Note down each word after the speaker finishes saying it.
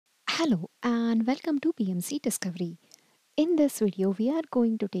Hello and welcome to PMC Discovery. In this video, we are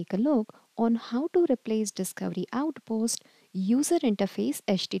going to take a look on how to replace Discovery Outpost user interface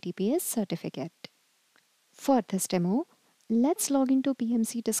HTTPS certificate. For this demo, let's log into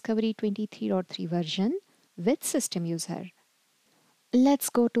PMC Discovery 23.3 version with system user. Let's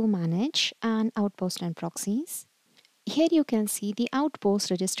go to Manage and Outpost and Proxies. Here you can see the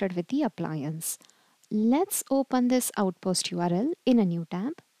Outpost registered with the appliance. Let's open this Outpost URL in a new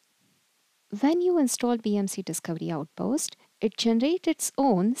tab. When you install PMC Discovery Outpost, it generates its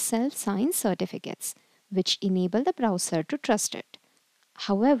own self-signed certificates, which enable the browser to trust it.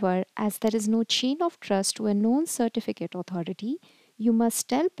 However, as there is no chain of trust to a known certificate authority, you must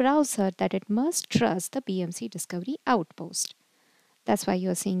tell browser that it must trust the PMC Discovery Outpost. That's why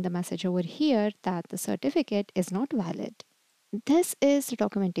you're seeing the message over here that the certificate is not valid. This is the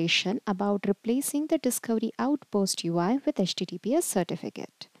documentation about replacing the Discovery Outpost UI with HTTPS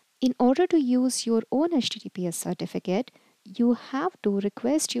certificate. In order to use your own HTTPS certificate, you have to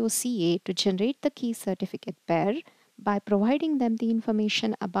request your CA to generate the key certificate pair by providing them the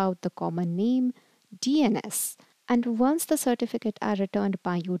information about the common name, DNS. And once the certificate are returned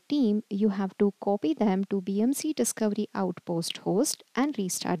by your team, you have to copy them to BMC Discovery Outpost host and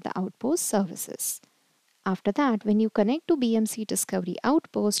restart the Outpost services. After that, when you connect to BMC Discovery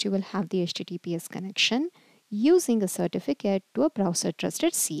Outpost, you will have the HTTPS connection using a certificate to a browser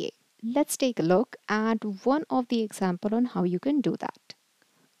trusted CA. Let's take a look at one of the example on how you can do that.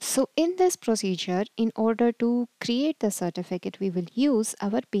 So in this procedure, in order to create the certificate, we will use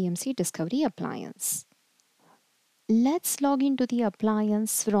our PMC Discovery appliance. Let's log into the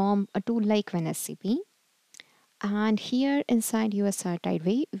appliance from a tool like WinSCP. And here inside USR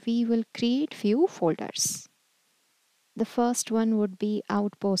Tideway, we will create few folders. The first one would be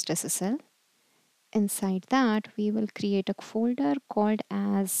Outpost SSL. Inside that, we will create a folder called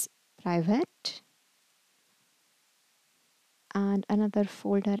as private and another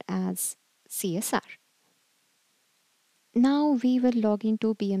folder as CSR. Now we will log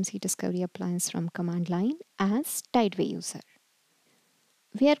into PMC Discovery Appliance from command line as Tideway user.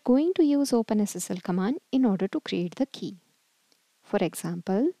 We are going to use OpenSSL command in order to create the key. For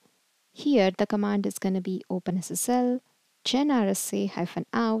example, here the command is going to be OpenSSL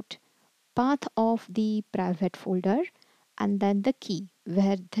genrsa-out path of the private folder and then the key,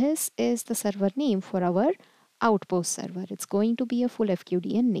 where this is the server name for our Outpost server. It's going to be a full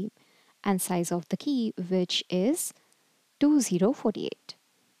FQDN name and size of the key, which is 2048.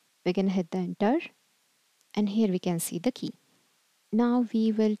 We can hit the enter and here we can see the key. Now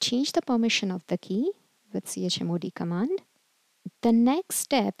we will change the permission of the key with chmod command. The next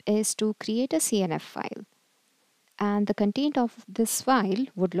step is to create a CNF file. And the content of this file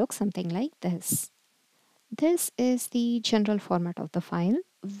would look something like this. This is the general format of the file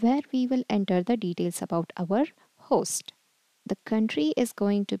where we will enter the details about our host. The country is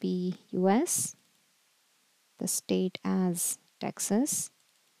going to be US, the state as Texas,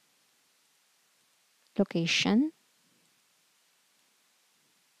 location,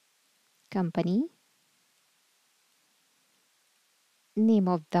 company, name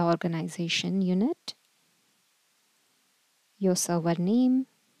of the organization unit, your server name,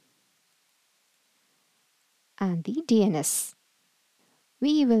 and the DNS.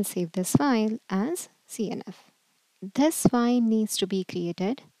 We will save this file as CNF. This file needs to be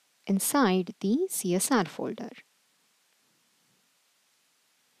created inside the CSR folder.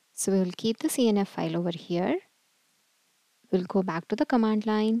 So we will keep the CNF file over here. We'll go back to the command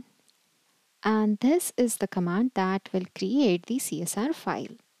line. And this is the command that will create the CSR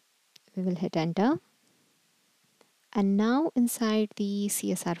file. We will hit enter. And now inside the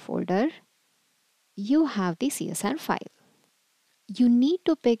CSR folder, you have the CSR file. You need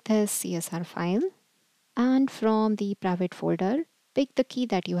to pick this CSR file and from the private folder, pick the key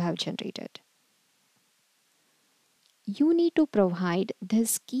that you have generated. You need to provide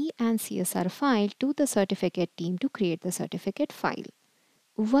this key and CSR file to the certificate team to create the certificate file.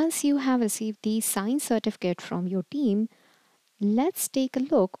 Once you have received the signed certificate from your team, let's take a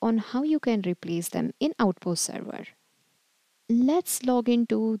look on how you can replace them in Outpost server. Let's log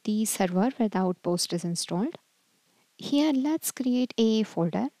into the server where the Outpost is installed. Here, let's create a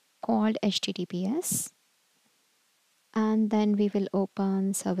folder called HTTPS. And then we will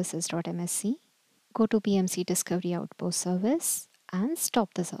open services.msc. Go to PMC Discovery Outpost service and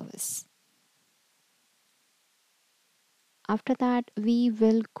stop the service. After that, we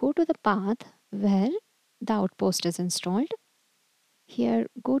will go to the path where the Outpost is installed. Here,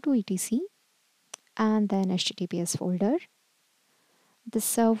 go to etc and then HTTPS folder. The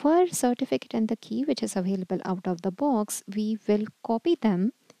server certificate and the key which is available out of the box, we will copy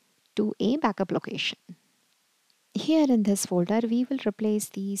them to a backup location. Here in this folder, we will replace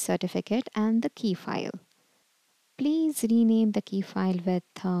the certificate and the key file. Please rename the key file with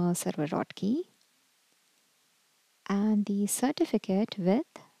server.key and the certificate with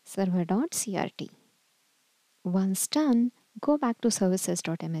server.crt. Once done, go back to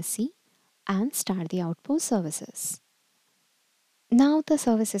services.msc and start the Outpost services. Now the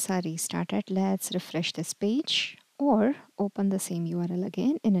services are restarted. Let's refresh this page or open the same URL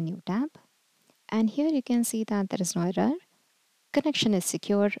again in a new tab. And here you can see that there is no error. Connection is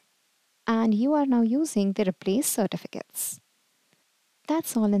secure and you are now using the replace certificates.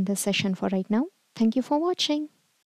 That's all in this session for right now. Thank you for watching.